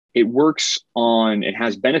it works on, it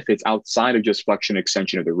has benefits outside of just flexion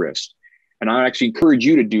extension of the wrist. And I actually encourage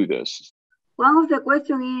you to do this. One of the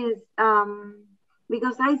question is,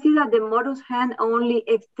 because I see that the Motus hand only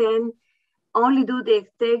do the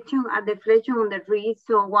extension and the flexion on the wrist.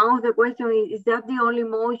 So one of the questions is that the only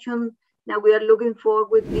motion that we are looking for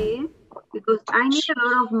with this? Because I need a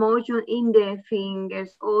lot of motion in the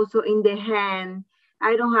fingers, also in the hand.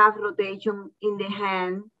 I don't have rotation in the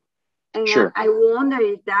hand. And Sure. I wonder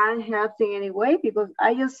if that helps in any way, because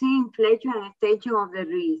I just see flexion and extension of the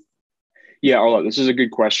wrist. Yeah, Arla, this is a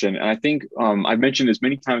good question. And I think I've mentioned this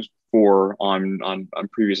many times before on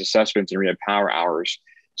previous assessments and rehab power hours.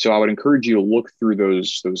 So I would encourage you to look through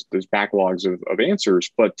those backlogs of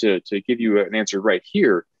answers. But to give you an answer right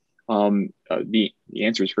here, the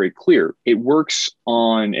answer is very clear. It works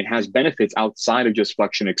on, it has benefits outside of just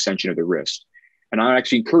flexion extension of the wrist. And I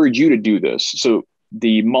actually encourage you to do this. So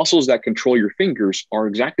the muscles that control your fingers are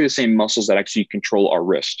exactly the same muscles that actually control our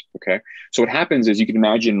wrist. Okay. So what happens is, you can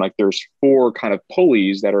imagine, like, there's four kind of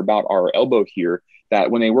pulleys that are about our elbow here, that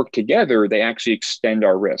when they work together, they actually extend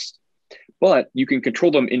our wrist. But you can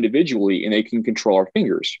control them individually and they can control our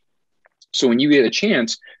fingers. So when you get a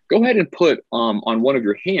chance, go ahead and put on one of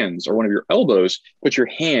your hands or one of your elbows, put your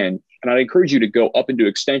hand, and I'd encourage you to go up into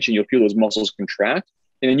extension. You'll feel those muscles contract.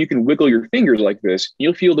 And then you can wiggle your fingers like this, and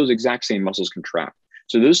you'll feel those exact same muscles contract.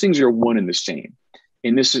 So those things are one and the same.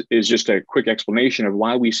 And this is just a quick explanation of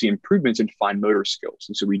why we see improvements in fine motor skills.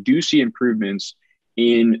 And so we do see improvements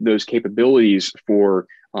in those capabilities for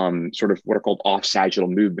sort of what are called off-sagittal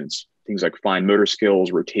movements, things like fine motor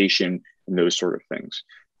skills, rotation, and those sort of things.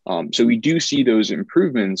 So we do see those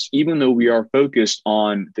improvements, even though we are focused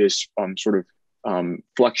on this sort of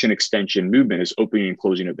flexion extension movement, as opening and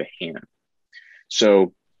closing of the hand.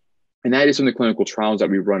 So, and that is some of the clinical trials that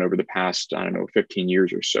we've run over the past, 15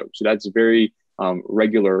 years or so. So that's very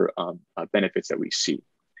regular benefits that we see.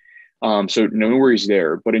 So no worries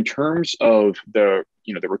there. But in terms of the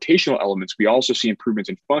rotational elements, we also see improvements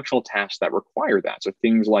in functional tasks that require that. So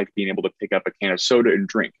things like being able to pick up a can of soda and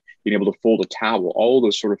drink, being able to fold a towel, all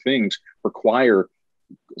those sort of things require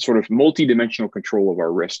sort of multi-dimensional control of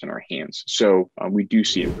our wrist and our hands. So we do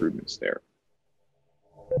see improvements there.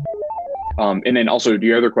 And then also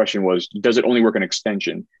the other question was, does it only work on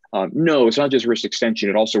extension? No, it's not just wrist extension.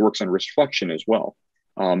 It also works on wrist flexion as well.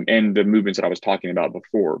 And the movements that I was talking about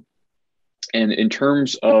before. And in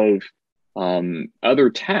terms of other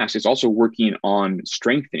tasks, it's also working on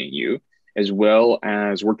strengthening you, as well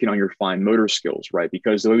as working on your fine motor skills, right?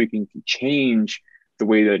 Because the way we can change the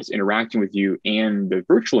way that it's interacting with you and the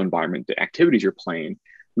virtual environment, the activities you're playing,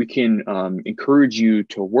 we can encourage you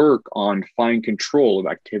to work on fine control of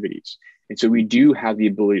activities. And so we do have the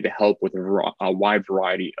ability to help with a wide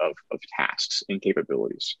variety of tasks and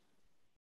capabilities.